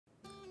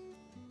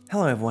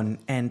Hello everyone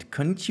and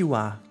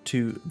konnichiwa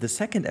to the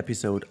second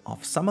episode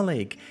of Summer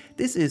Lake.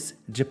 This is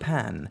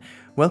Japan.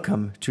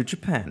 Welcome to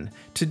Japan.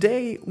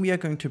 Today we are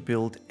going to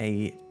build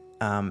a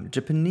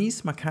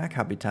Japanese macaque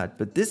habitat,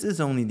 but this is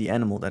only the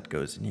animal that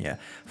goes in here.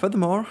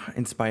 Furthermore,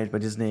 inspired by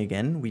Disney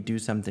again, we do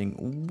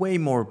something way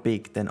more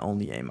big than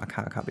only a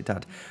macaque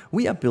habitat.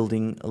 We are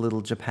building a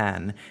little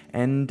Japan,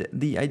 and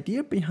the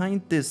idea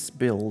behind this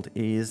build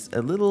is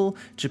a little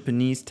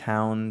Japanese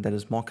town that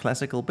is more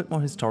classical, a bit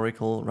more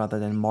historical rather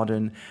than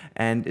modern,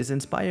 and is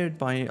inspired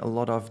by a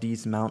lot of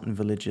these mountain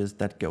villages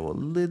that go a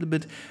little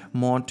bit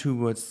more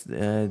towards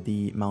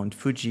the Mount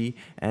Fuji.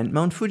 And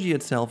Mount Fuji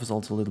itself is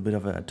also a little bit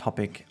of a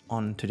topic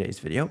on today's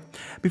video.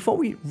 Before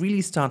we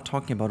really start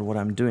talking about what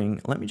I'm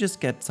doing, let me just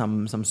get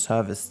some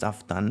service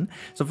stuff done.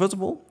 So first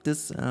of all,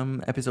 this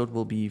episode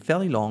will be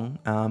fairly long,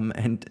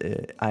 and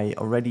I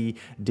already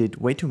did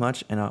way too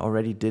much, and I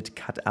already did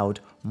cut out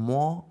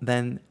more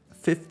than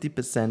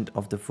 50%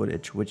 of the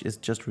footage, which is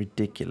just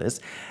ridiculous.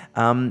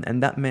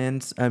 And that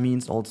means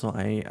also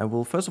I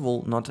will first of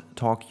all not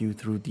talk you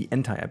through the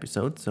entire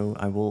episode, so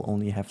I will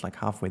only have like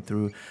halfway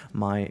through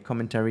my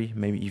commentary,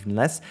 maybe even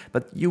less,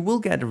 but you will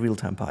get a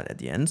real-time part at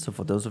the end. So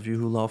for those of you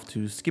who love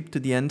to skip to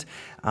the end,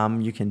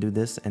 you can do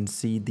this and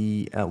see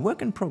the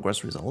work in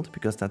progress result,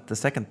 because that's the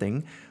second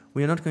thing.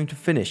 We are not going to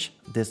finish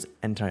this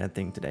entire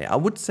thing today. I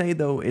would say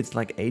though it's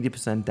like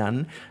 80%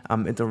 done.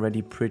 It's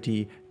already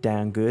pretty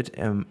damn good,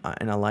 and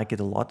I like it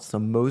a lot, so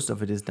most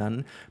of it is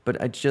done,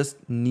 but I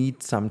just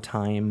need some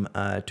time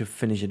to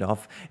finish it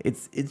off.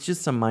 It's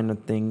just some minor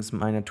things,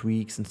 minor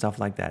tweaks and stuff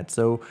like that.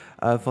 So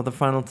for the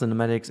final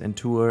cinematics and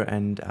tour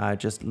and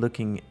just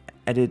looking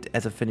at it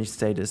as a finished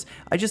status,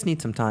 I just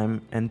need some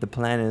time, and the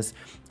plan is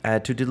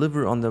to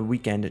deliver on the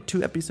weekend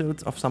 2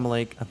 episodes of Summer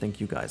Lake. I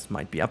think you guys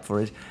might be up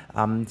for it.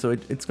 So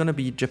it's gonna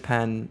be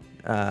Japan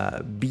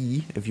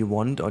B if you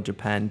want, or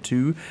Japan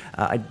 2.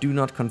 I do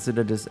not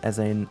consider this as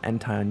an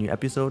entire new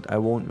episode. I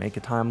won't make a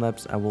time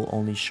lapse. I will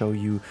only show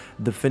you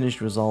the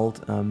finished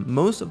result.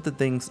 Most of the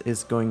things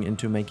is going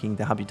into making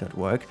the habitat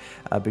work,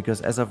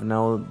 because as of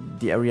now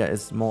the area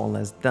is more or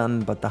less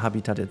done, but the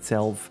habitat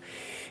itself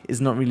is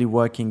not really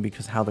working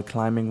because how the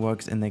climbing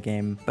works in the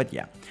game. But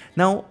yeah,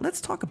 now let's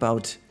talk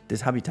about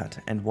this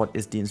habitat and what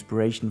is the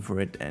inspiration for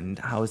it and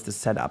how is the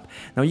setup.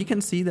 Now you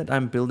can see that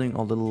I'm building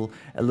a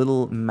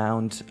little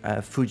Mount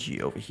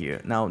Fuji over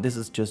here. Now this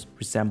is just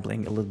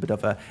resembling a little bit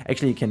of a,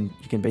 actually you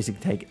can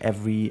basically take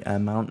every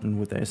mountain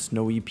with a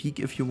snowy peak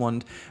if you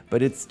want,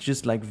 but it's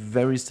just like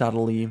very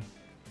subtly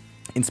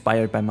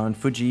inspired by Mount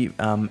Fuji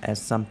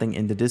as something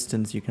in the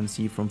distance you can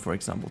see from, for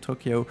example,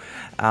 Tokyo.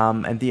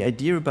 And the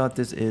idea about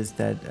this is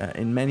that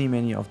in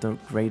many of the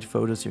great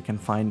photos you can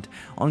find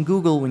on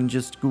Google, when you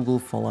just Google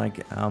for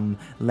like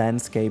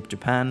landscape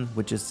Japan,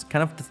 which is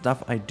kind of the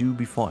stuff I do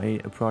before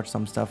I approach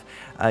some stuff,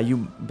 you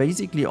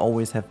basically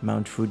always have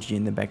Mount Fuji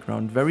in the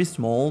background. Very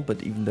small,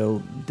 but even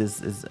though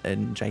this is a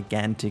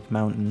gigantic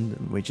mountain,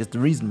 which is the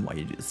reason why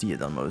you see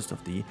it on most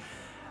of the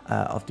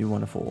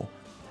wonderful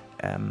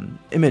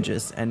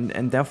images,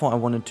 and therefore I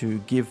wanted to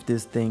give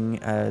this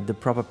thing the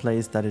proper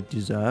place that it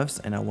deserves,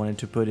 and I wanted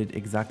to put it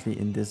exactly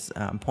in this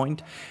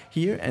point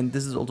here, and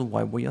this is also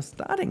why we are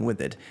starting with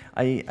it.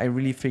 I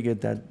really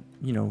figured that,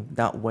 you know,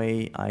 that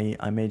way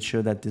I made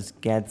sure that this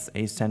gets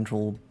a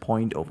central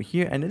point over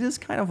here, and it is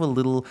kind of a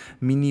little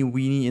mini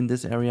weenie in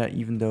this area,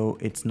 even though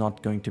it's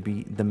not going to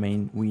be the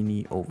main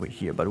weenie over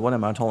here. But what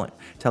am I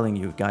telling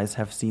you? Guys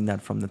have seen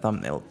that from the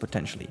thumbnail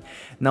potentially.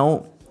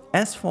 Now,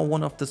 as for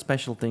one of the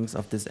special things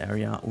of this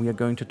area, we are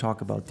going to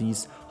talk about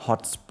these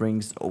hot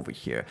springs over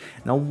here.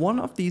 Now, one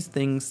of these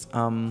things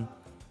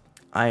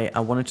I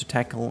wanted to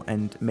tackle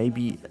and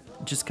maybe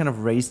just kind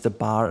of raise the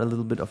bar a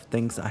little bit of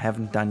things I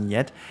haven't done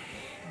yet.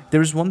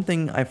 There's one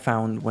thing I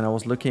found when I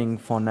was looking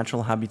for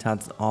natural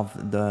habitats of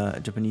the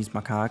Japanese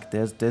macaque.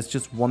 There's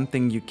just one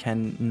thing you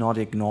cannot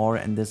ignore,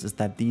 and this is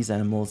that these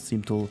animals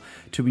seem to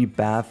be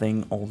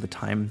bathing all the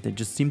time. They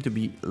just seem to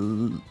be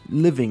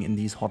living in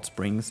these hot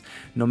springs.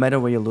 No matter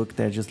where you look,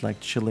 they're just like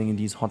chilling in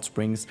these hot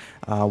springs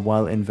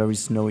while in very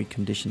snowy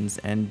conditions.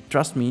 And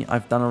trust me,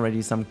 I've done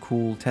already some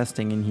cool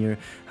testing in here,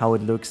 how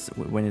it looks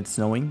when it's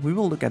snowing. We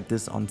will look at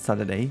this on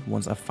Saturday.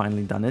 Once I've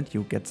finally done it,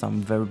 you'll get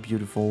some very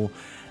beautiful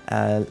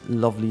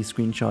lovely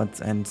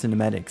screenshots and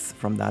cinematics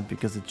from that,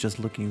 because it's just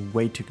looking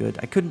way too good.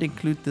 I couldn't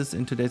include this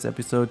in today's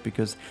episode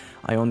because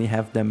I only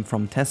have them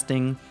from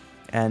testing,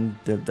 and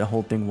the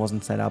whole thing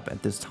wasn't set up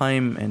at this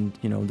time, and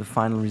you know, the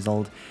final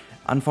result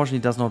unfortunately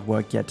does not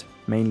work yet,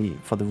 mainly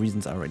for the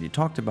reasons I already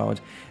talked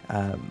about.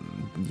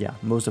 Yeah,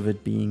 most of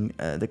it being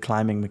the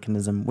climbing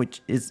mechanism,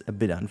 which is a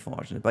bit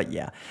unfortunate, but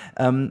yeah.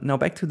 Now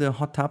back to the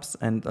hot tubs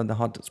and the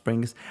hot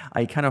springs.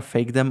 I kind of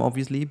fake them,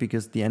 obviously,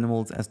 because the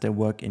animals, as they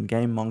work in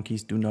game,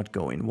 monkeys do not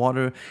go in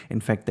water.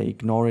 In fact, they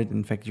ignore it.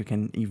 In fact, you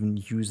can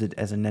even use it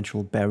as a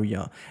natural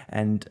barrier,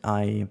 and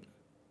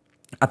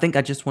I think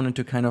I just wanted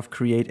to kind of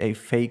create a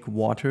fake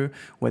water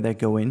where they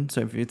go in.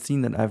 So if you've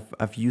seen that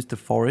I've used the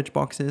forage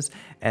boxes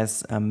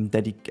as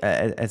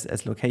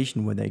as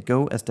location where they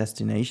go, as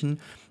destination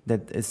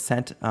that is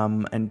set,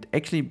 and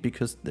actually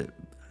because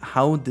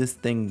how this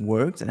thing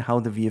works and how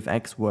the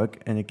VFX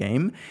work in a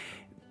game.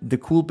 The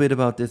cool bit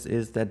about this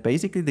is that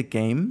basically the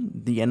game,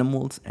 the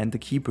animals and the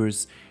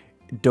keepers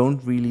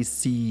don't really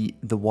see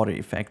the water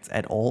effects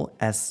at all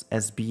as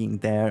being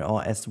there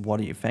or as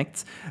water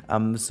effects.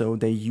 So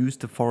they use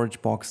the forage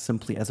box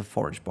simply as a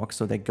forage box.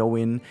 So they go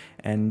in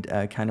and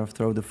kind of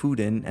throw the food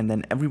in, and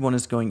then everyone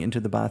is going into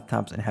the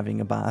bathtubs and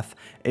having a bath,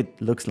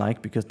 it looks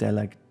like, because they're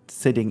like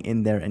sitting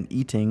in there and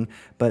eating.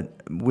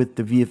 But with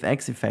the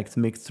VFX effects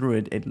mixed through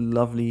it, it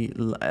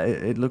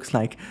looks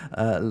like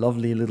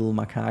lovely little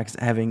macaques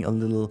having a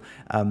little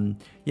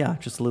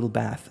just a little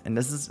bath. And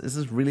this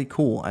is really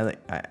cool.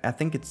 I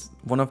think it's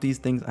one of these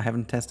things I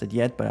haven't tested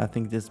yet, but I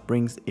think this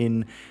brings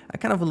in a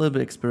kind of a little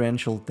bit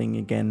experiential thing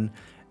again.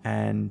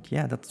 And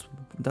yeah,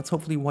 that's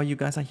hopefully what you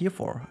guys are here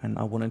for, and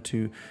I wanted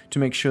to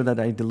make sure that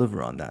I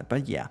deliver on that.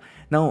 But yeah,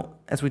 now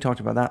as we talked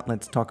about that,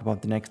 let's talk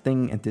about the next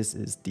thing, and this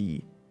is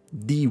the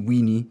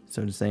weenie,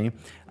 so to say.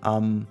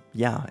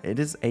 Yeah, it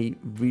is a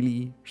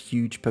really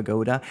huge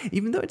pagoda,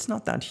 even though it's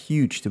not that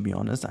huge, to be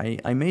honest.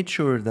 I made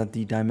sure that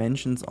the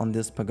dimensions on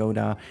this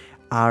pagoda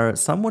are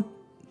somewhat,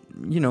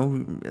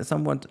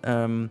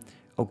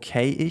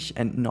 okay-ish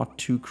and not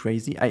too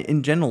crazy.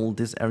 In general,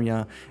 this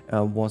area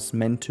was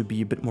meant to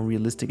be a bit more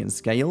realistic in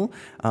scale,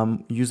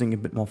 using a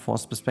bit more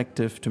forced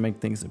perspective to make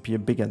things appear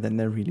bigger than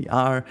they really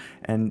are,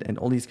 and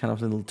all these kind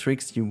of little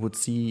tricks you would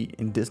see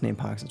in Disney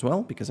parks as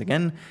well, because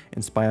again,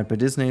 inspired by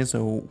Disney,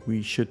 so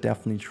we should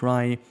definitely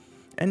try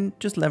and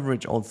just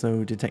leverage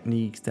also the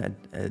techniques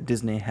that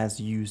Disney has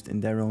used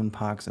in their own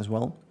parks as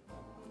well.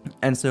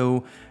 And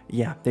so,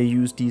 yeah, they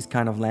use these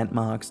kind of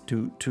landmarks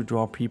to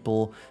draw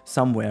people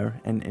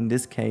somewhere. And in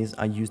this case,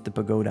 I used the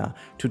pagoda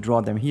to draw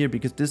them here,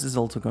 because this is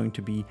also going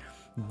to be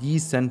the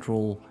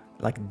central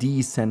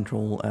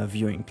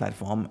viewing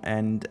platform.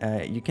 And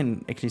you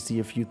can actually see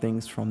a few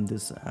things from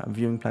this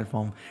viewing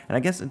platform. And I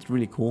guess it's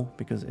really cool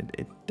because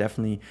it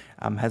definitely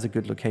has a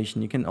good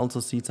location. You can also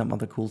see some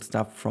other cool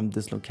stuff from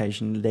this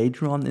location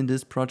later on in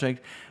this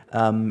project.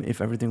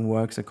 If everything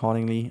works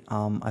accordingly,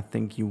 I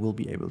think you will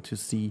be able to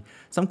see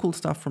some cool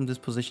stuff from this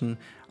position.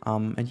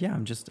 And yeah,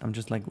 I'm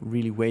just like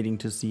really waiting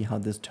to see how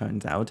this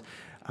turns out.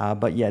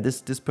 But yeah,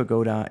 this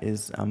pagoda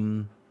is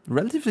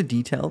relatively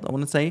detailed, I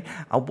want to say.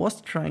 I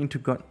was trying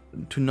to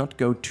not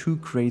go too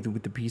crazy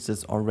with the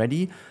pieces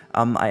already.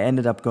 I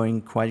ended up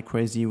going quite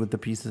crazy with the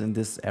pieces in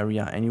this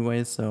area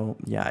anyway, so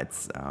yeah,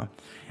 it's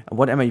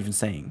what am I even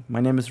saying?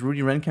 My name is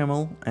Rudy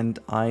Rencamel, and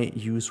I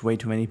use way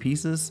too many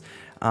pieces,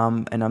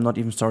 and I'm not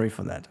even sorry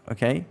for that,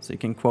 okay? So you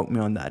can quote me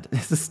on that.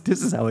 This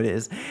is how it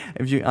is.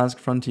 If you ask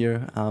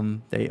Frontier,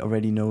 they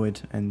already know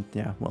it, and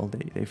yeah, well,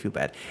 they feel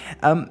bad.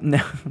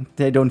 No,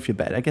 they don't feel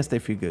bad. I guess they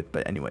feel good,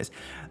 but anyways.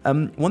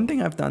 One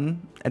thing I've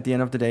done at the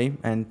end of the day,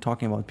 and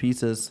talking about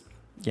pieces,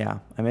 yeah,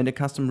 I made a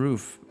custom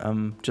roof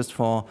just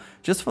for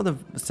the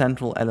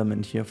central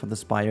element here for the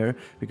spire,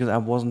 because I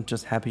wasn't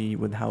just happy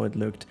with how it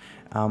looked.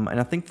 And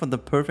I think for the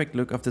perfect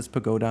look of this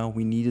pagoda,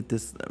 we needed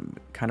this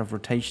kind of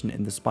rotation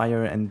in the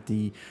spire and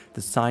the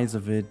size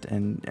of it,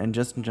 and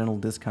just in general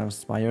this kind of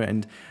spire.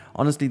 And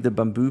honestly, the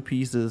bamboo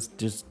pieces,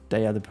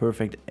 they are the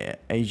perfect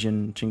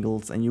Asian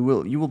jingles, and you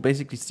will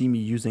basically see me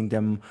using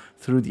them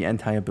through the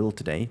entire build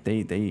today.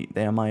 They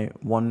are my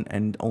one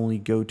and only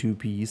go-to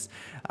piece.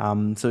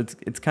 So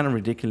it's kind of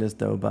ridiculous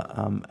though, but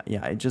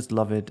yeah, I just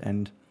love it.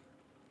 And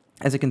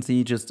as you can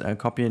see, just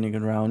copying it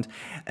around.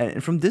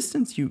 And from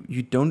distance,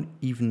 you don't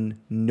even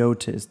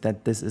notice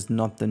that this is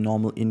not the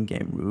normal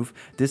in-game roof.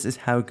 This is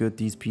how good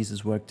these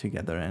pieces work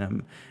together.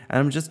 And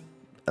I'm just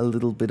a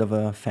little bit of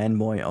a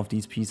fanboy of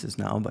these pieces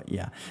now. But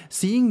yeah,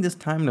 seeing this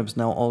time-lapse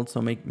now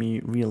also make me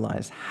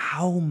realize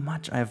how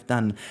much I've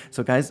done.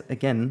 So guys,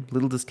 again,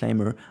 little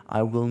disclaimer,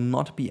 I will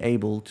not be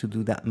able to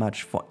do that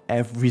much for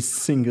every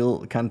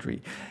single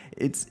country.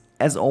 It's,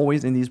 as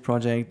always in these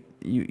projects,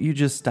 you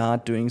just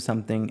start doing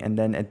something, and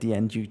then at the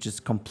end you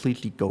just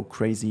completely go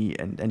crazy,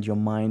 and your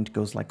mind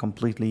goes like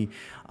completely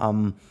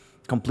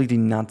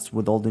nuts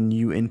with all the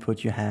new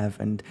input you have.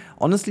 And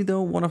honestly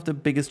though, one of the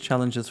biggest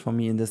challenges for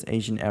me in this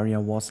Asian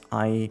area was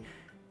I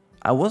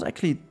was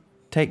actually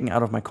taken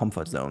out of my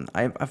comfort zone.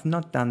 I've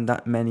not done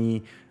that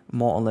many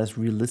more or less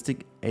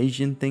realistic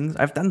Asian things.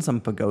 I've done some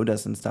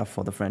pagodas and stuff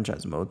for the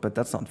franchise mode, but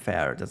that's not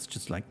fair. That's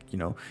just like,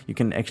 you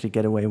can actually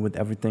get away with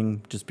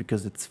everything just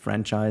because it's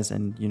franchise,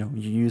 and you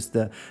use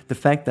the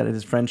fact that it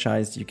is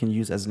franchise, you can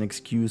use as an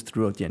excuse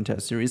throughout the entire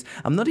series.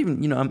 I'm not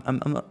even,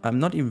 I'm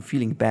not even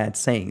feeling bad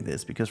saying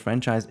this, because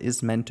franchise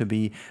is meant to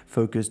be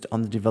focused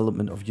on the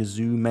development of your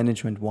zoo,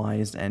 management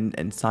wise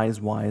and size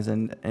wise,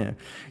 and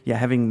yeah,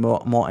 having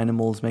more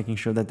animals, making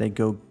sure that they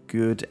go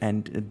good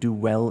and do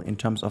well in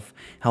terms of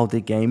how the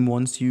game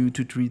wants you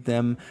to treat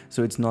them.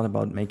 So it's not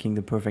about making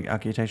the perfect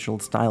architectural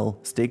style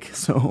stick.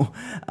 So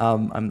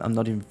I'm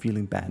not even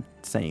feeling bad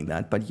saying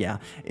that. But yeah,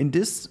 in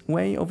this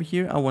way over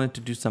here, I wanted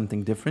to do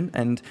something different.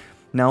 And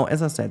now,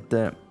 as I said,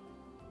 the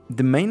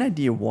main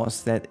idea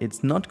was that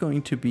it's not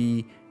going to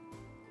be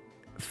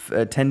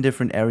 10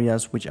 different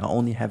areas which are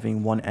only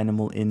having one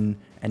animal in,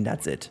 and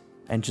that's it.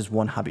 and just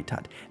one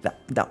habitat.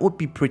 That would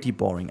be pretty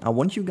boring. I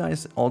want you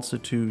guys also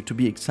to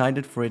be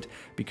excited for it,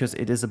 because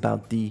it is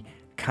about the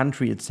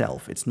country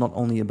itself. It's not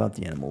only about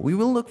the animal. We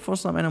will look for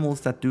some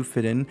animals that do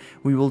fit in.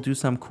 We will do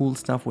some cool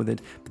stuff with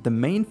it, but the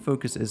main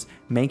focus is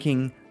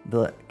making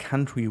the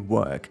country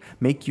work,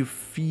 make you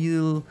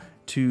feel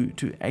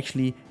to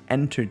actually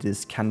enter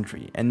this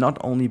country, and not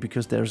only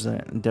because there's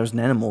an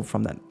animal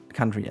from that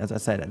country, as I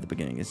said at the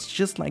beginning. It's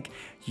just like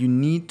you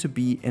need to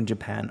be in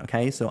Japan,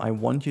 okay? So I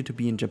want you to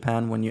be in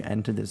Japan when you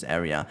enter this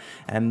area.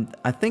 And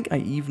I think I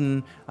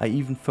even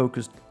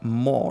focused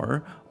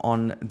more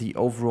on the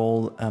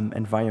overall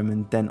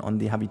environment than on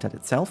the habitat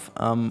itself,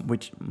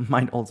 which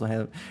might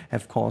also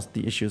have caused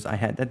the issues I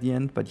had at the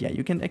end. But yeah,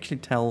 you can actually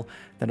tell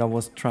that I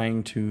was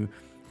trying to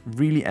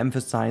really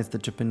emphasize the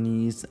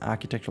Japanese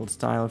architectural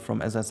style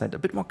from, as I said, a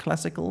bit more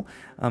classical.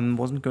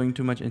 Wasn't going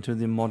too much into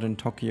the modern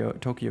Tokyo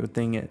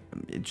thing.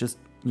 It just,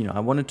 you know, I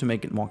wanted to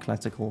make it more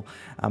classical.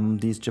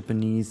 These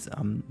Japanese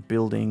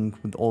building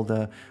with all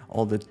the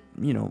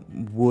you know,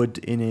 wood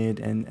in it,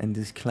 and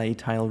these clay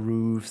tile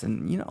roofs,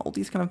 and you know, all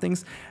these kind of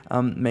things,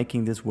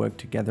 making this work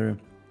together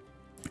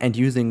and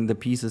using the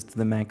pieces to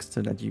the max,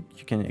 so that you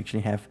can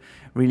actually have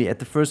really, at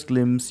the first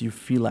glimpse, you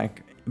feel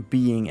like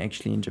being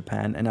actually in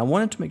Japan. And I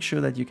wanted to make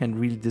sure that you can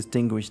really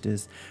distinguish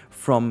this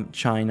from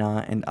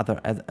China and other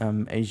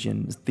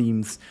Asian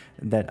themes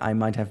that I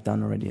might have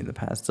done already in the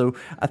past. So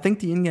I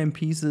think the in-game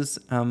pieces,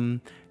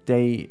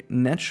 they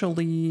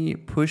naturally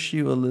push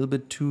you a little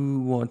bit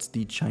towards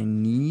the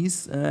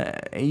Chinese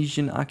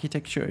Asian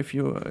architecture.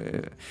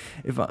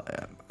 If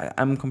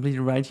I'm completely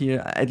right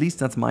here, at least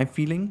that's my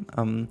feeling.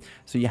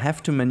 So you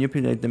have to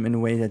manipulate them in a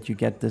way that you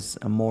get this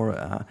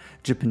more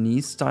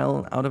Japanese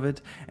style out of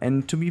it.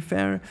 And to be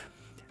fair,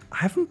 I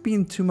haven't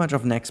been too much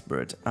of an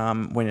expert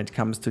when it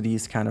comes to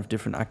these kind of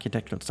different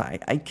architectural styles.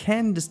 I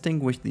can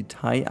distinguish the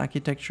Thai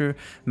architecture,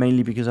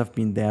 mainly because I've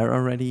been there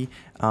already,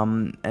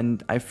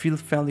 and I feel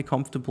fairly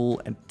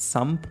comfortable at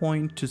some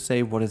point to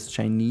say what is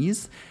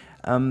Chinese.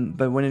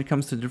 But when it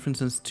comes to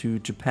differences to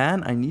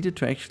Japan, I needed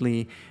to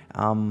actually,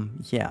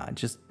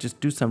 just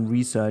do some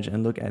research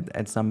and look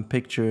at some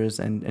pictures,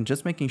 and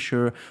just making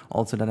sure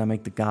also that I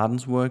make the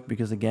gardens work,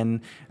 because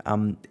again,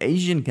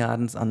 Asian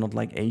gardens are not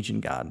like Asian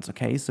gardens,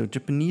 okay? So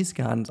Japanese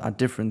gardens are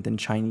different than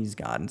Chinese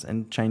gardens,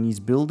 and Chinese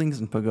buildings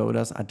and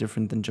pagodas are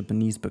different than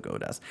Japanese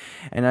pagodas.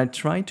 And I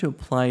tried to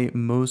apply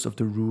most of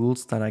the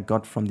rules that I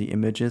got from the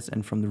images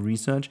and from the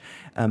research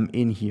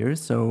in here.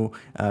 So,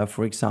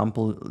 for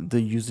example,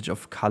 the usage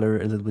of color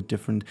a little bit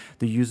different,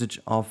 the usage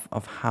of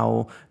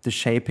how the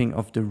shaping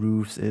of the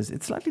roofs is.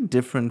 It's slightly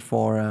different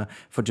for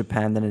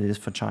Japan than it is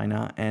for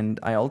China. And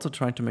I also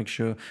tried to make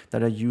sure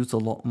that I use a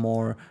lot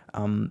more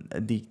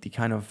the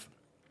kind of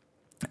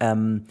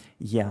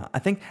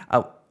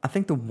I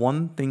think the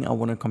one thing I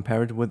want to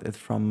compare it with is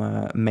from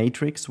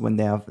Matrix, when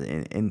they are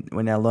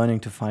when they're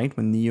learning to fight,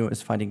 when Neo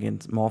is fighting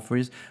against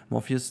Morpheus.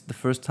 The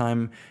first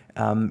time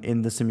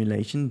in the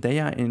simulation, they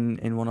are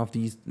in one of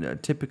these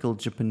typical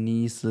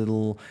Japanese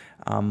little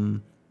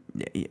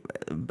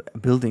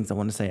buildings. I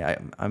want to say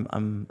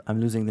I'm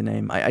losing the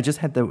name. I just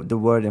had the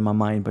word in my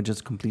mind, but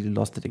just completely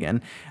lost it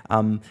again.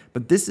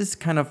 But this is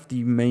kind of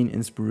the main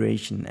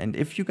inspiration. And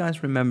if you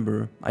guys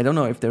remember, I don't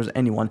know if there's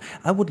anyone.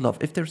 I would love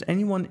if there's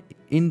anyone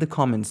in the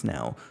comments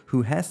now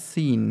who has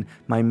seen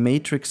my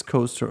Matrix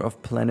coaster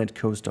of Planet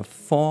Coaster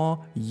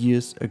 4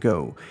 years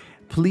ago.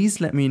 Please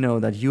let me know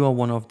that you are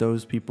one of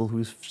those people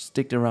who's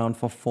sticked around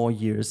for 4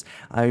 years.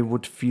 I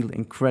would feel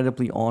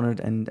incredibly honored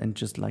and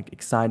just like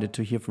excited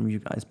to hear from you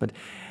guys. But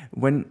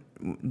when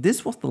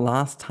this was the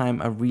last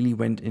time I really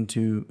went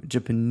into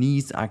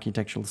Japanese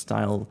architectural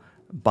style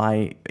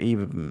by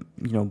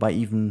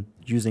even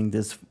using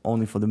this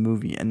only for the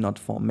movie and not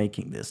for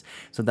making this.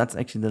 So that's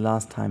actually the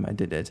last time I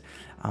did it.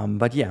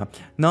 But yeah,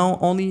 now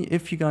only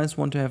if you guys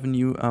want to have a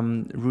new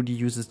Rudy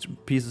uses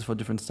pieces for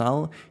different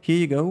style. Here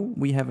you go.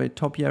 We have a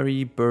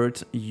topiary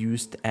bird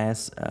used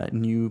as a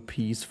new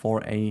piece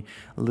for a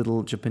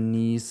little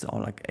Japanese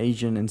or like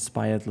Asian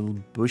inspired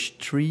little bush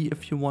tree,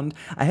 if you want.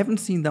 I haven't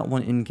seen that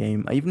one in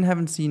game. I even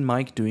haven't seen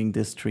Mike doing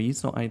this tree,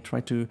 so I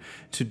tried to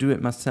do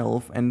it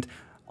myself. And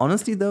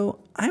honestly though,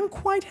 I'm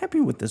quite happy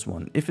with this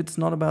one. If it's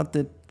not about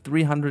the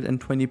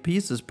 320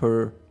 pieces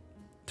per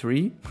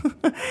tree,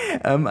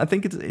 I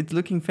think it's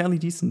looking fairly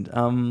decent.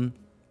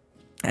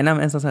 And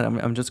as I said,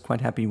 I'm just quite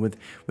happy with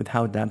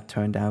how that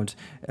turned out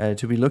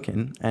to be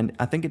looking. And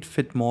I think it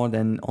fit more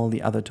than all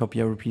the other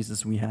topiary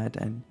pieces we had.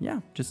 And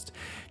yeah, just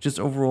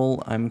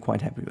overall, I'm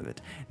quite happy with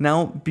it.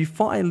 Now,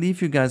 before I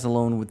leave you guys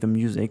alone with the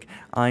music,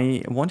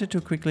 I wanted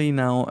to quickly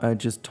now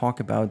just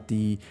talk about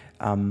the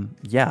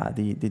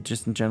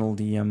just in general,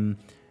 the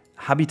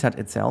habitat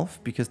itself.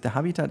 Because the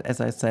habitat,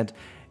 as I said,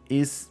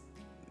 is,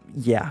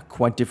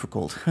 quite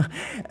difficult.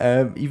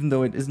 Even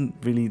though it isn't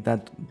really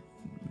that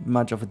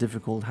much of a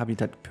difficult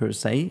habitat per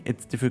se.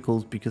 It's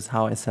difficult because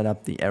how I set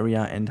up the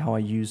area and how I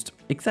used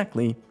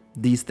exactly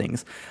these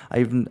things.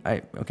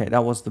 Okay,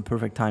 that was the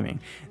perfect timing.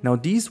 Now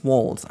these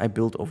walls I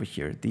built over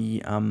here,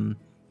 the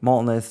more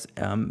or less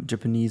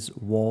Japanese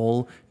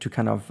wall to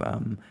kind of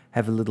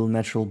have a little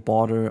natural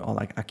border, or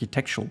like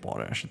architectural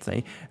border, I should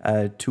say,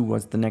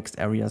 towards the next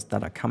areas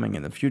that are coming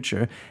in the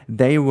future.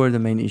 They were the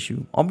main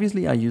issue.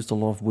 Obviously, I used a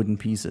lot of wooden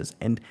pieces,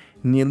 and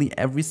nearly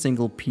every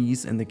single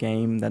piece in the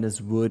game that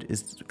is wood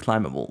is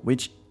climbable,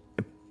 which,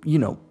 you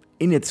know,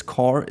 in its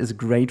core is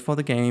great for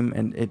the game,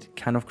 and it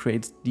kind of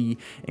creates the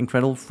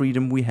incredible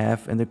freedom we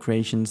have in the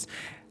creations.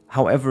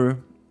 However,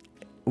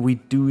 we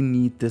do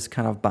need this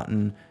kind of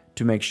button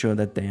to make sure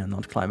that they are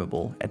not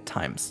climbable at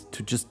times,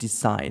 to just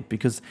decide,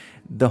 because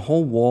the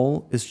whole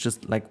wall is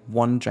just like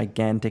one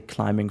gigantic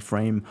climbing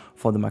frame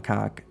for the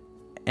macaque,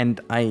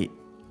 and I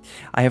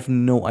have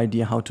no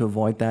idea how to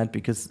avoid that,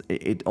 because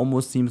it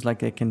almost seems like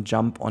they can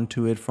jump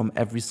onto it from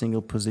every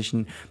single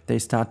position. They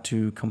start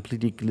to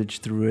completely glitch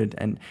through it,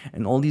 and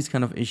all these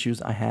kind of issues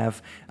I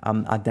have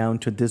are down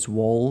to this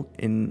wall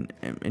in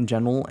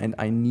general, and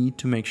I need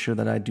to make sure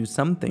that I do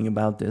something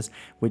about this,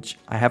 which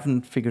I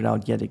haven't figured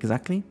out yet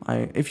exactly.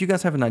 If you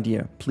guys have an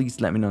idea,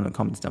 please let me know in the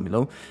comments down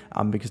below,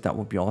 because that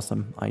would be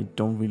awesome. I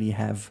don't really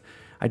have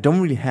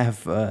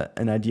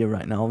an idea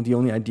right now. The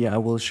only idea I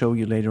will show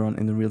you later on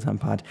in the real-time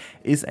part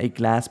is a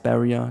glass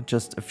barrier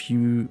just a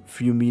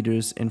few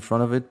meters in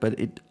front of it, but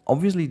it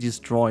obviously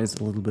destroys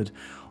a little bit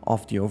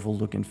of the overall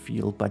look and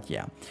feel. But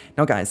yeah.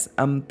 Now guys,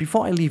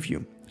 before I leave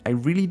you, I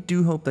really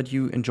do hope that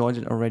you enjoyed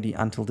it already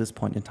until this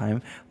point in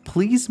time.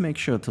 Please make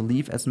sure to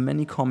leave as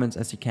many comments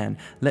as you can.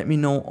 Let me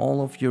know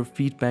all of your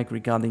feedback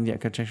regarding the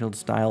architectural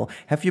style.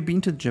 Have you been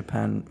to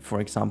Japan, for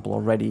example,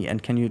 already?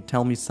 And can you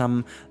tell me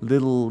some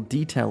little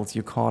details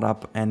you caught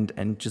up and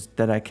just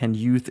that I can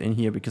use in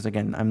here? Because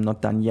again, I'm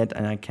not done yet,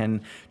 and I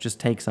can just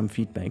take some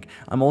feedback.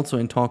 I'm also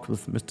in talk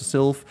with Mr.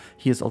 Sylph.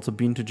 He has also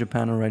been to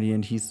Japan already,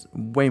 and he's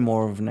way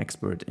more of an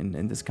expert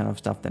in this kind of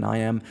stuff than I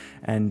am.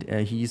 And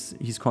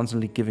he's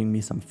constantly giving me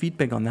some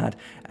feedback on that,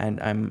 and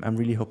I'm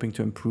really hoping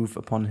to improve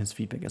upon his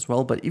feedback as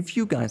well. But if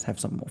you guys have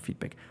some more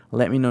feedback,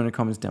 let me know in the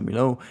comments down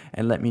below,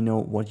 and let me know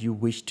what you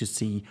wish to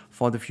see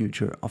for the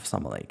future of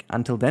Summer Lake.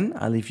 Until then,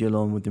 I'll leave you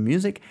alone with the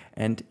music,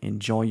 and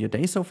enjoy your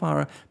day so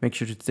far. Make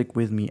sure to stick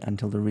with me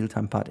until the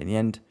real-time part in the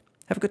end.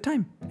 Have a good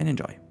time and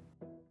enjoy.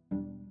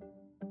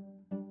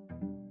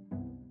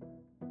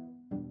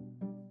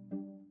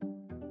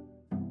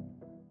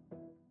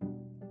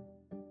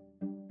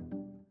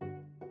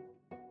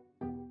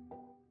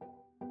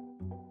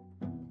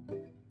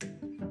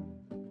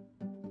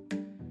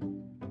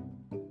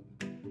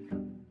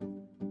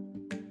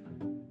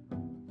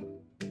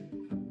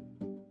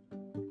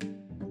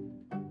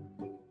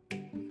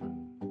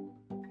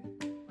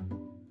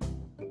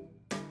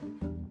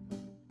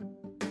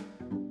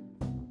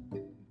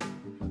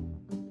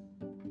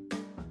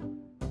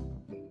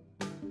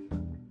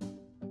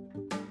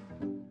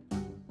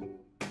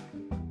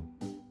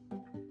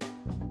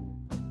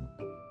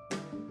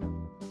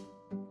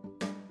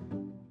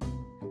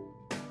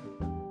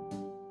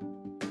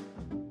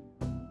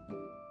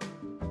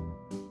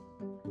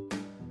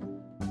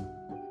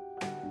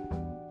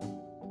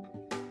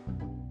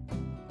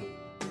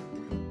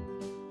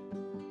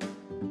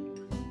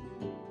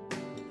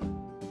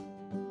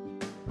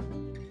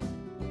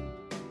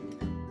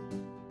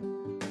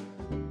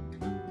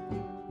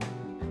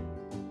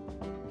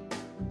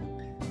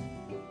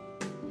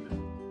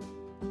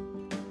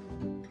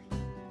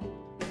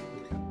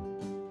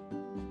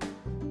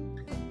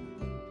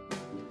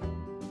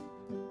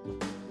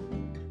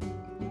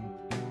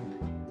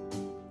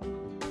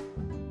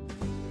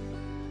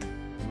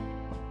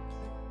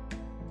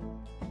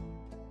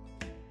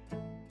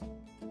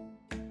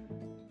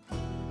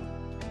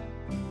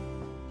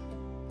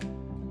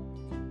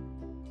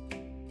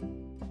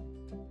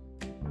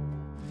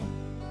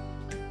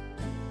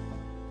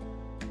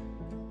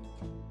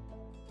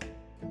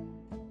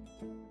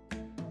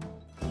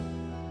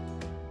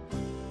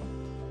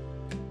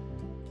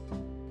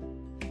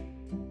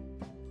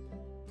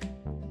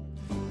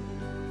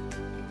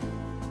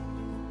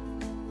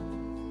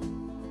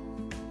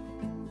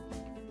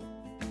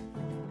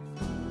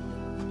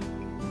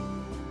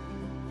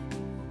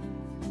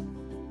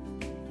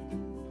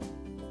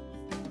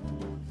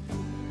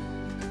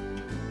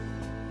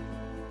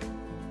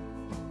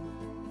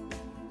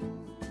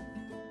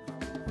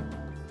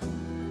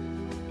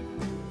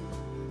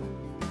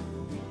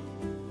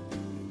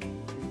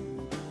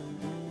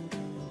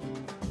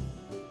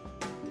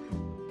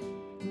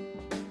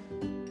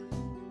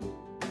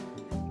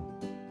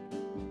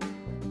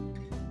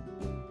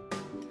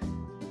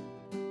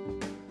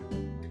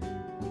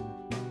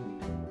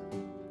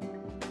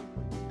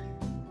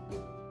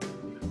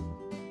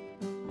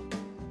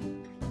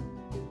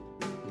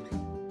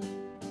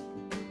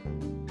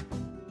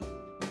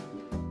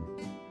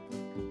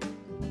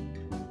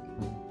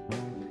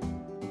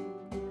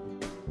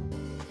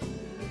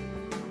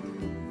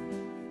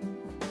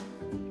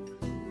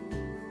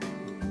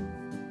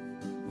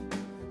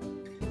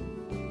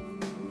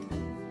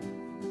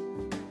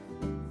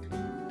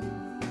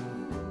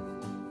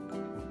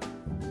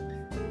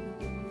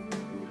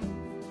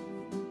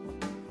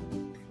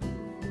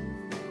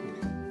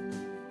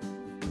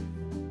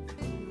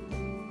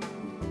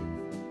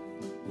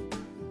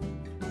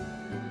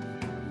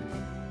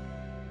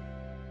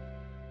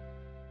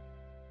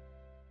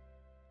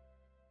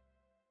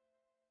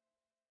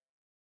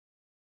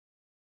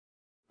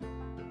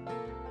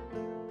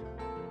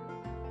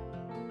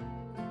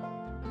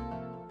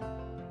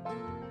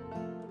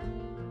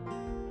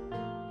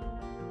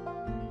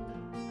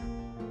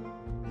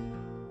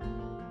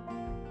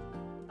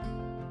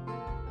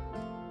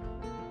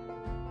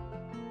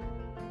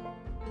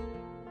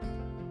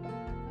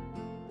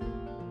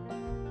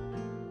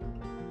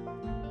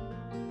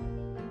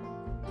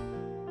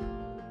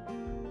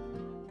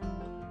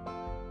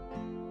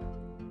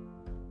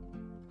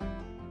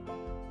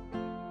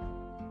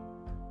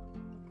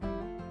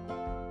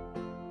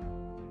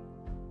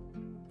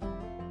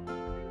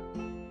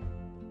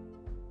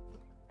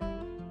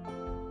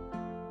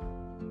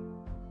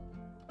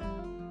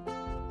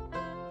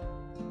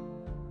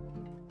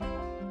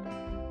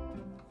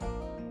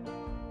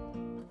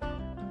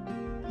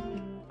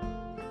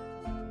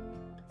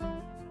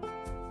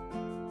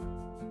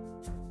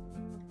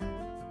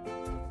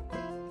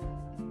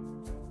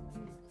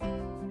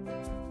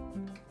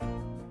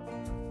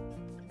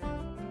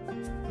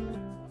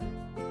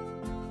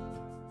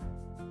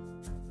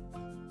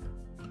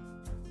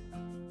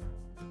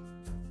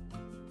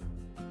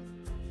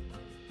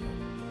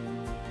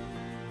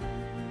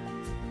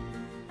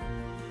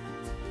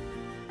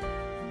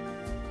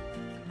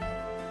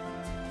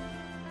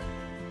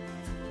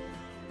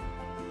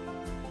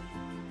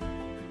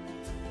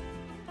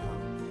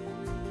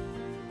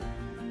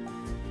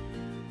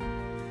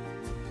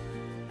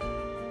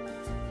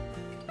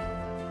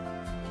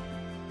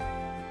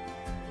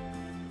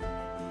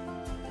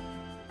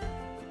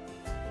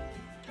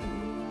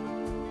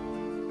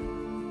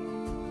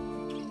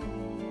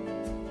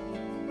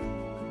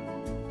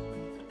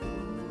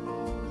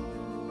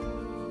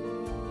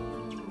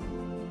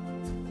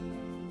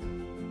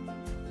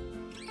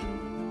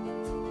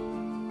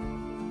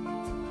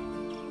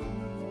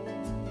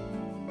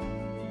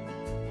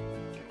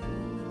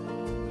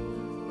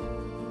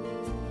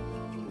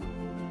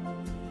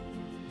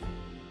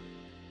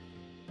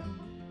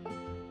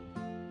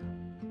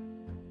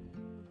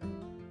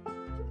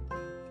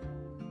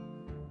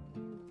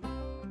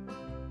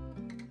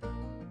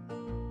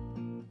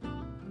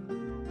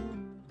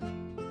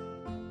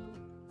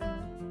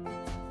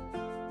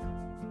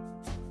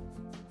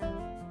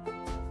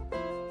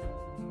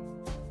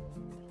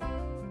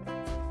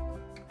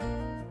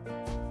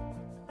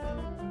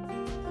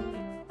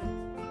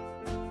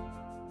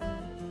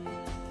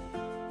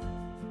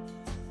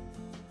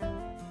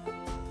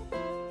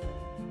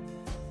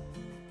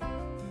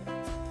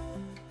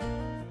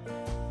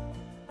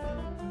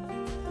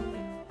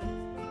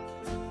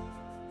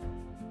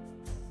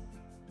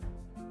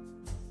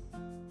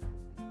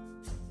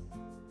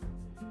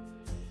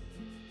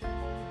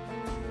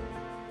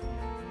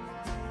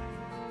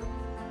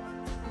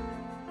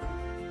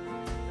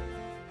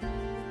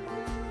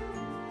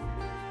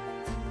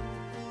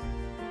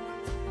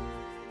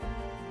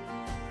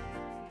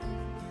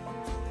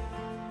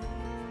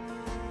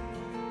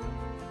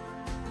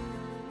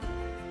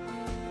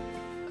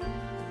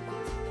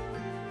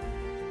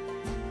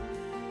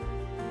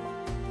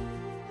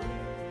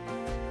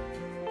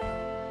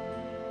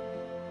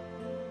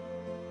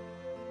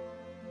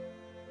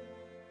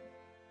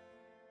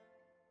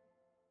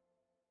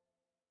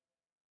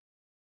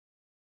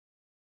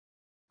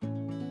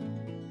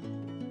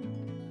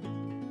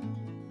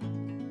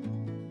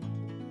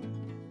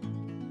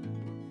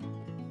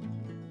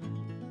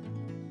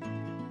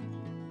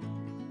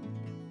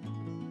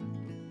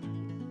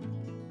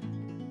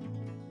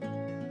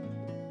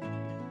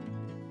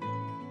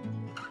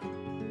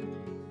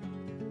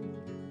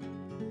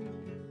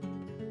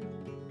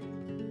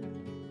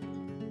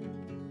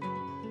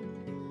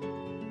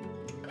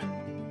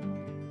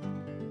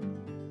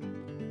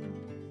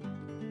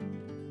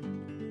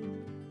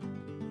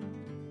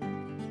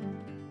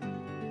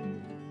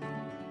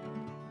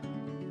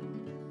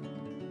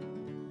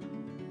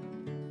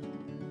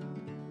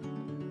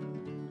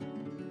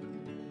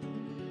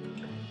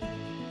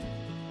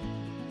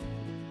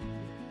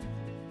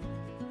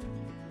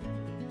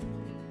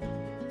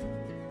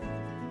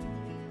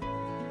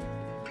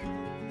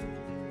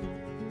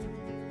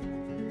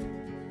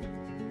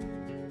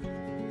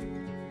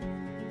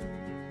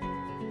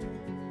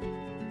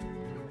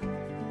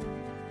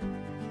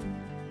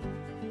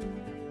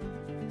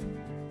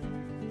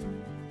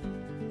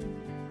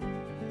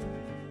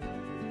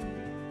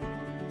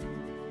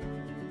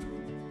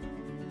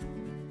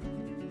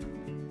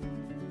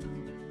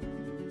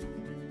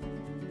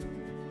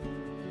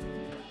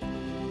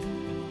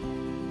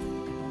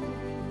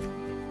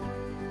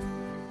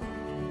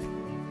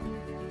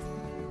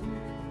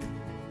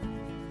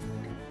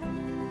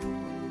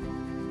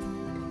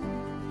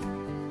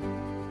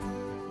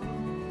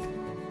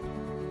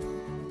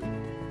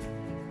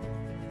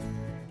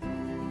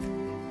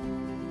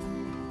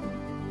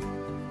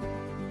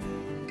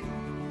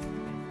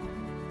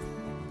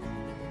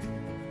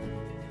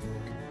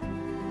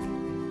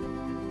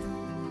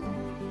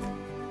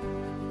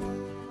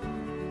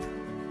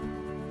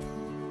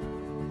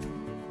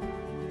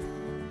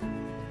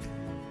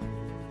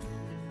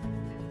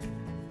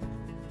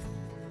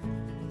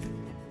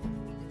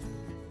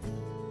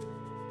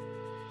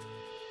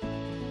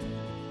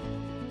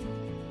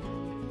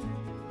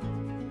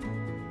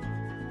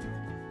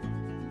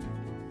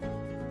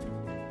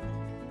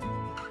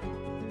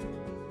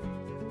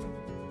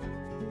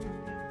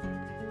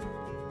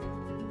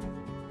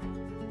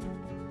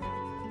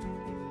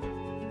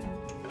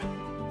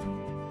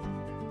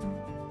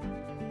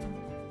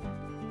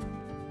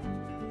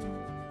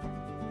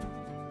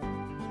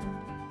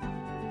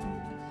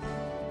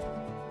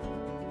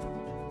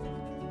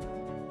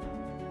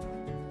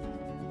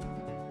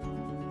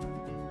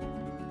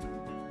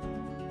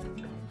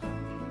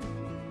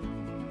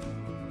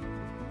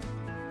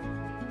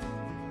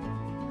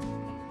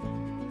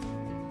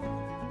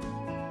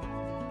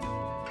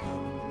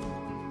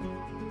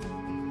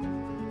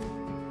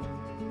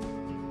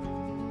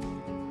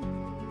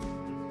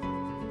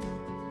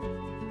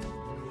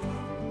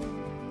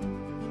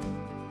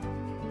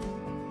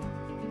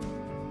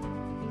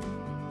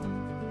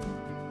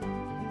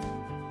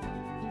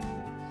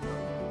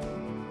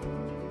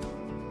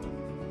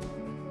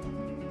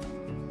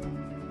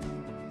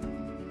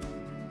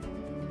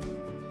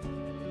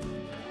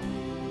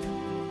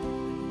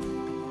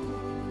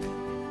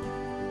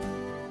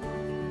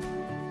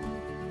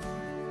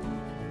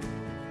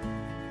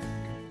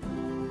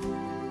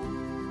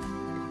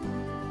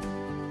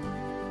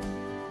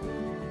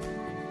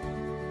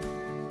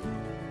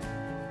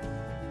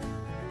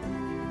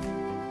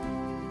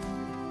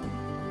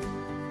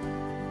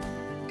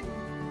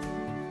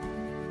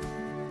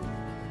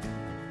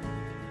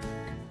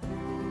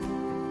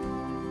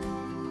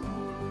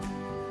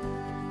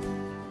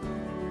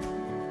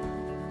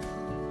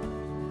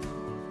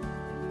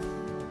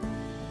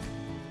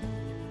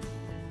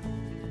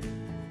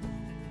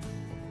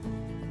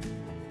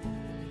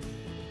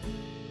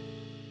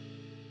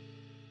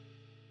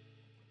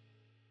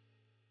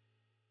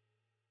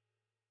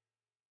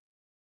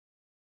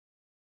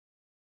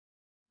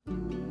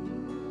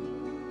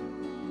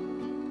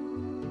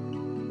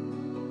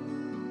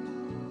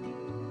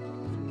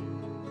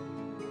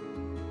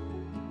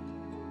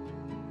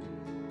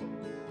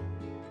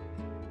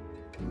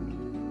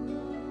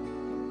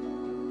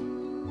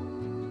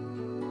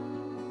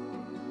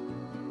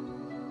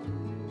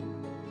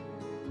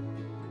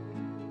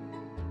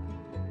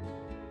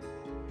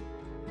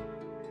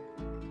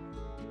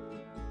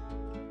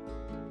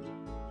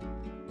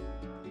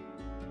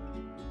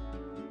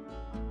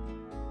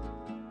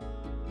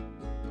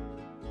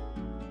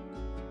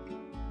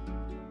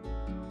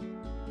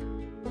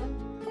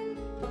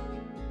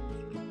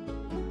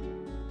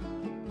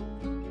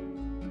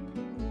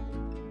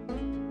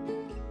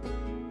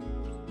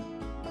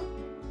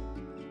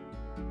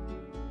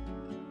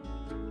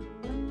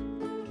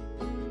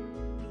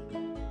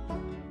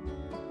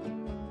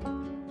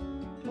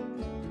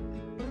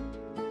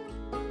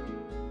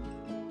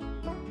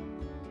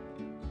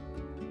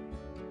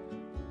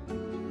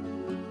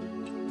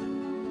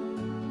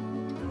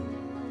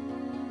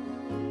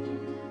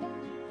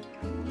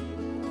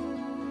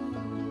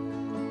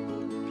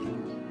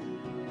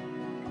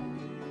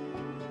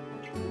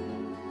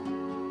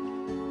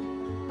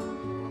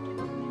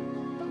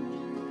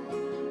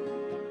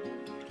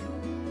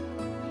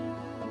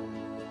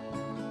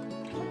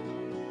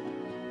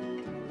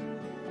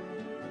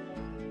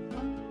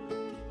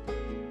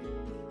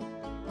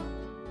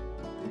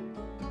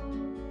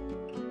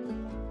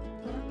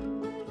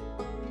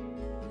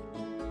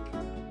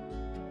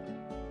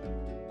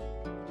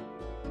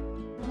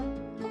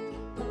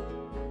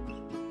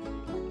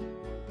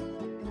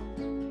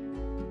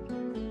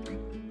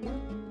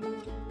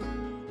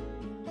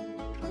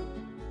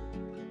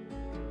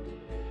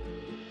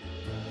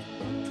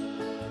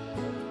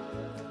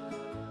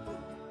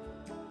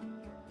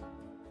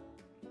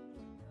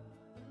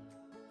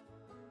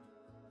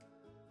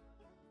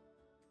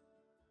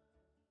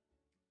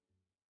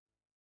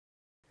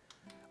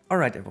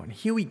 Alright everyone,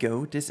 here we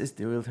go. This is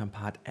the real-time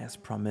part as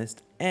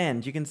promised,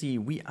 and you can see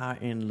we are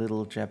in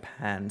Little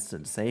Japan, so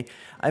to say.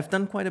 I've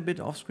done quite a bit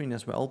off screen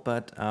as well,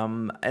 but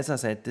as I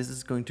said, this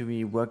is going to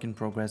be work in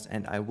progress,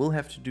 and I will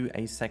have to do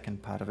a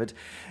second part of it,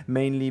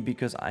 mainly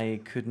because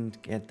I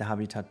couldn't get the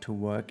habitat to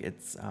work.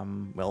 It's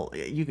well,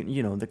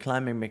 you know, the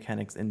climbing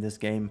mechanics in this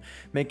game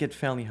make it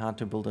fairly hard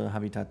to build a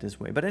habitat this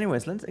way. But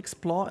anyways, let's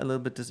explore a little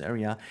bit this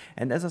area,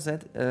 and as I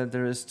said,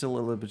 there is still a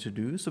little bit to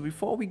do. So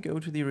before we go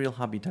to the real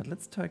habitat,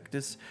 let's take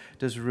this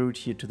route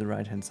here to the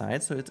right hand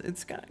side. So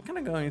it's kind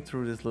of going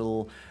through this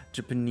little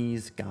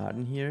Japanese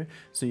garden here.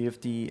 So you have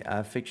the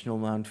fictional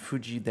Mount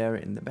Fuji there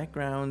in the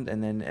background,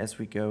 and then as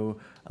we go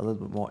a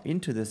little bit more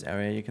into this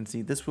area, you can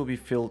see this will be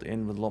filled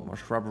in with a lot more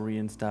shrubbery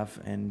and stuff,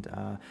 and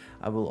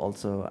I will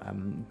also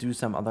do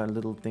some other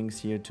little things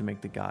here to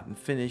make the garden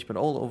finish. But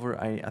all over,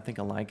 I think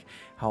I like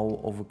how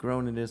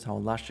overgrown it is, how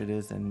lush it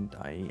is, and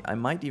I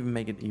might even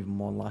make it even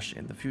more lush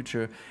in the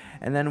future.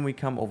 And then we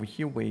come over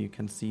here where you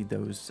can see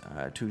those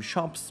two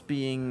shops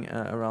being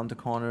around the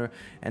corner,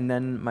 and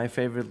then my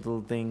favorite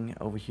little thing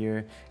over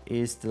here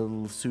is the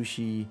little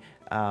sushi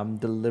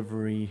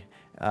delivery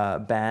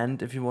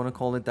band, if you want to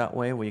call it that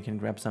way, where you can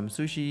grab some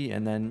sushi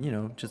and then, you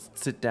know, just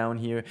sit down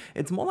here.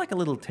 It's more like a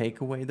little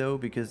takeaway though,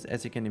 because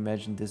as you can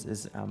imagine, this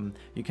is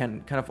you can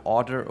kind of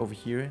order over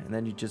here, and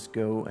then you just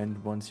go,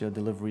 and once your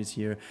delivery is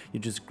here, you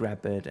just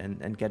grab it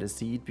and get a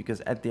seat, because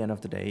at the end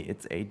of the day,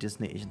 it's a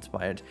Disney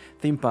inspired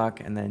theme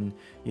park, and then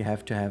you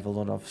have to have a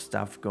lot of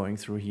stuff going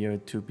through here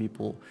to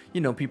people,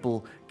 you know,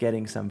 people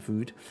getting some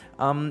food.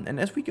 And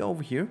as we go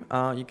over here,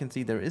 you can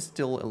see there is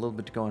still a little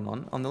bit going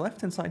on. On the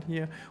left hand side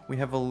here, we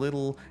have a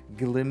little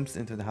glimpse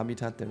into the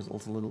habitat. There's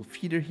also a little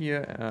feeder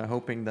here,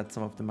 hoping that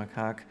some of the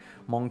macaque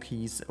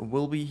monkeys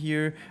will be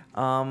here.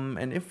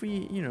 And if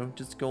we, you know,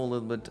 just go a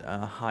little bit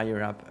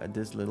higher up at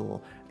this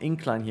little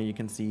incline here, you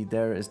can see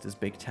there is this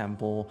big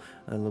temple,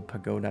 a little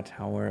pagoda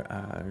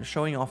tower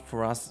showing off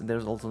for us.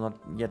 There's also not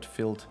yet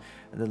filled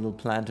the little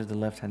plant to the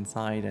left hand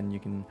side, and you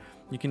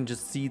can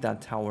just see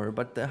that tower,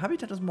 but the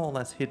habitat is more or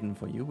less hidden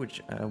for you,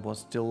 which was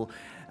still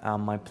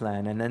my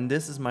plan. And then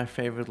this is my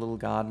favorite little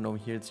garden over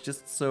here. It's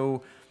just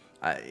so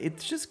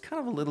it's just kind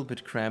of a little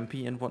bit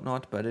crampy and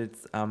whatnot, but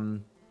it's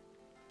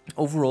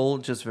overall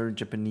just very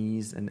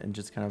Japanese and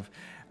just kind of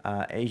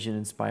Asian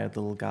inspired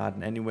little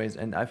garden anyways.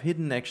 And I've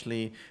hidden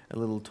actually a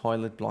little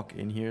toilet block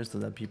in here so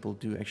that people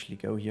do actually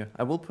go here.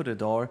 I will put a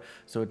door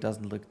so it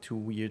doesn't look too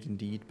weird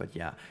indeed, but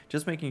yeah,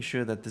 just making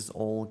sure that this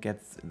all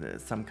gets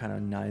some kind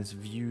of nice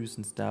views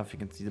and stuff. You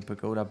can see the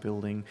pagoda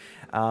building,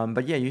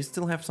 but yeah, you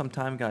still have some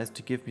time, guys,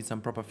 to give me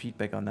some proper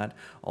feedback on that.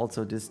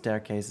 Also, this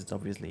staircase is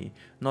obviously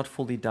not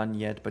fully done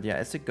yet, but yeah,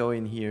 as you go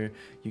in here,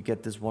 you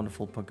get this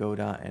wonderful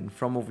pagoda, and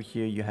from over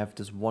here you have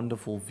this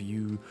wonderful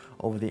view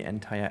over the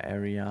entire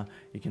area.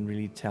 You can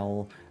really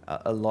tell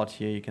a lot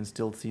here. You can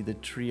still see the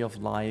tree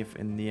of life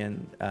in the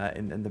end,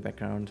 in the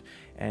background,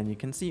 and you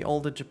can see all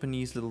the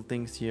Japanese little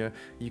things here.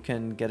 You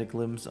can get a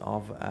glimpse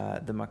of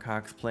the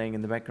macaques playing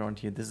in the background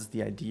here. This is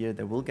the idea.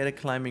 They will get a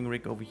climbing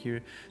rig over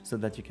here so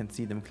that you can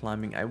see them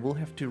climbing. I will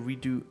have to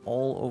redo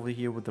all over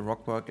here with the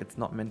rock work. It's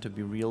not meant to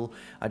be real.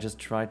 I just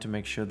tried to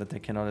make sure that they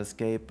cannot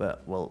escape,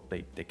 but well,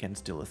 they can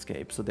still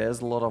escape. So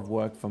there's a lot of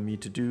work for me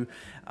to do,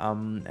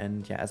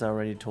 and yeah, as I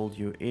already told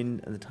you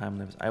in the time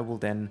lapse, I will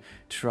then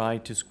try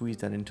to squeeze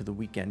that into the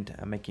weekend,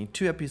 making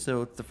 2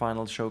 episodes, the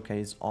final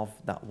showcase of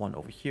that one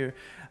over here,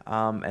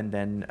 and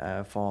then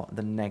for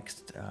the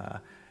next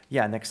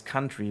next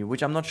country,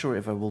 which I'm not sure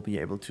if I will be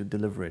able to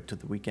deliver it to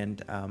the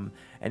weekend,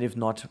 and if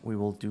not, we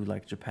will do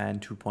like Japan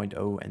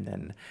 2.0 and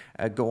then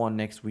go on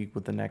next week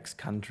with the next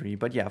country.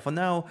 But yeah, for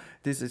now,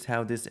 this is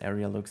how this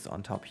area looks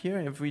on top here.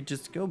 If we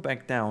just go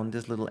back down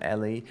this little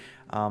alley,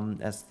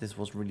 as this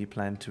was really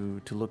planned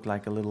to look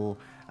like a little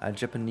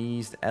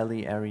Japanese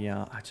alley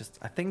area,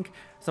 I think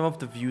some of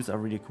the views are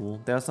really cool.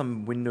 There are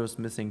some windows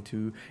missing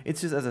too.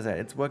 It's just, as I said,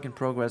 it's work in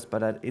progress,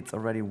 but it's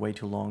already way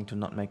too long to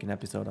not make an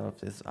episode out of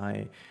this.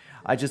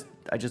 I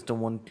just don't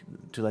want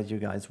to let you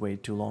guys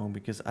wait too long,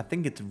 because I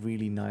think it's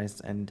really nice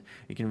and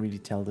you can really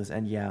tell this.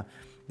 And yeah,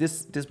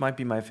 this might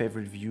be my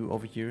favorite view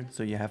over here.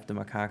 So you have the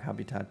macaque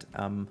habitat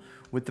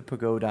with the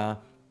pagoda,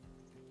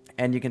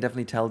 and you can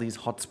definitely tell these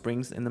hot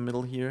springs in the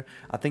middle here.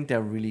 I think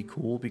they're really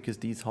cool because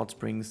these hot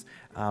springs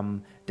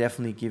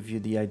definitely give you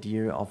the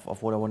idea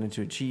of what I wanted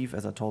to achieve,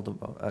 as I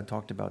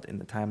talked about in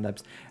the time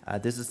lapse.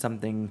 This is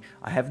something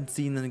I haven't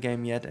seen in the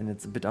game yet, and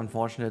it's a bit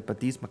unfortunate, but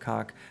these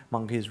macaque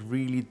monkeys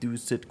really do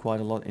sit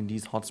quite a lot in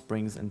these hot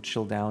springs and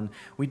chill down.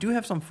 We do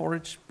have some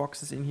forage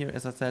boxes in here,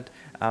 as I said,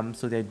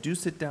 so they do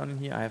sit down in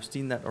here. I have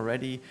seen that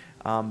already.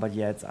 But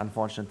yeah, it's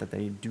unfortunate that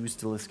they do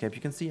still escape.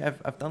 You can see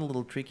I've done a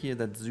little trick here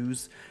that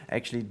zoos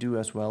actually do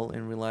as well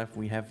in real life.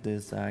 We have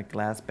this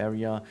glass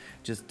barrier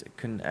just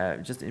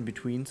in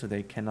between, so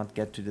they cannot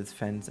get to this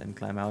fence and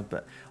climb out.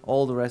 But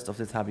all the rest of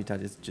this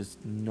habitat is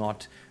just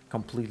not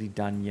completely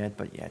done yet.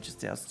 But yeah, just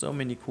there are so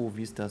many cool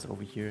vistas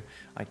over here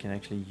I can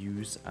actually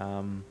use.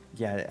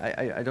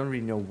 Yeah, I don't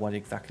really know what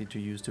exactly to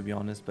use, to be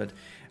honest, but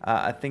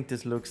I think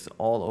this looks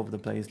all over the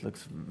place,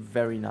 looks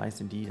very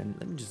nice indeed. And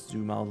let me just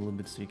zoom out a little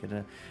bit so you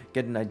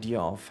get an idea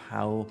of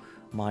how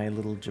my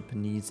little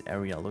Japanese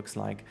area looks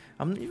like.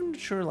 I'm not even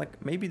sure,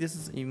 like maybe this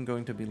is even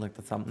going to be like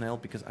the thumbnail,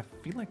 because I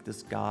feel like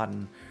this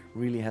garden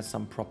really has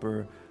some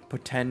proper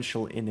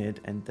potential in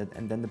it, and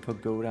then the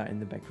pagoda in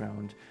the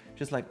background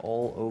just like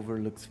all over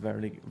looks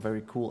very,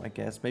 very cool, I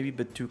guess. Maybe a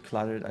bit too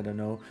cluttered, I don't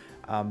know,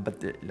 but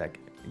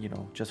like, you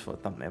know, just for a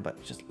thumbnail.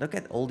 But just look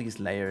at all these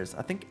layers.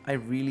 I think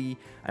I'm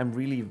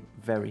really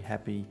very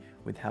happy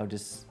with how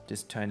this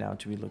turned out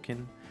to be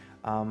looking.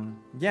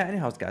 Yeah,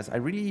 anyhow guys, I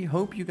really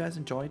hope you guys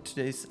enjoyed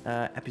today's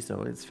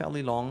episode. It's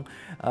fairly long,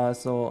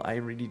 so I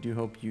really do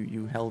hope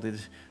you held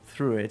it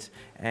through it.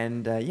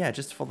 And yeah,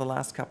 just for the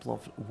last couple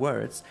of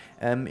words,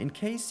 in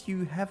case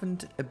you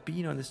haven't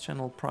been on this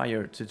channel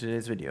prior to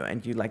today's video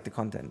and you like the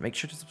content, make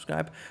sure to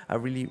subscribe. I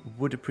really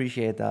would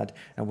appreciate that.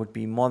 I would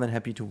be more than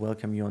happy to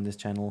welcome you on this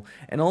channel.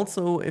 And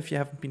also, if you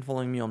haven't been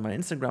following me on my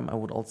Instagram, I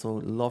would also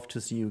love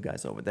to see you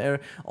guys over there.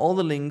 All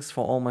the links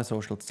for all my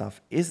social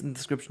stuff is in the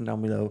description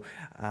down below.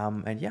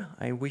 And yeah,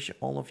 I wish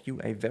all of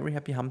you a very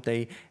happy hump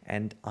day,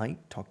 and I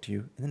talk to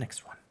you in the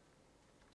next one.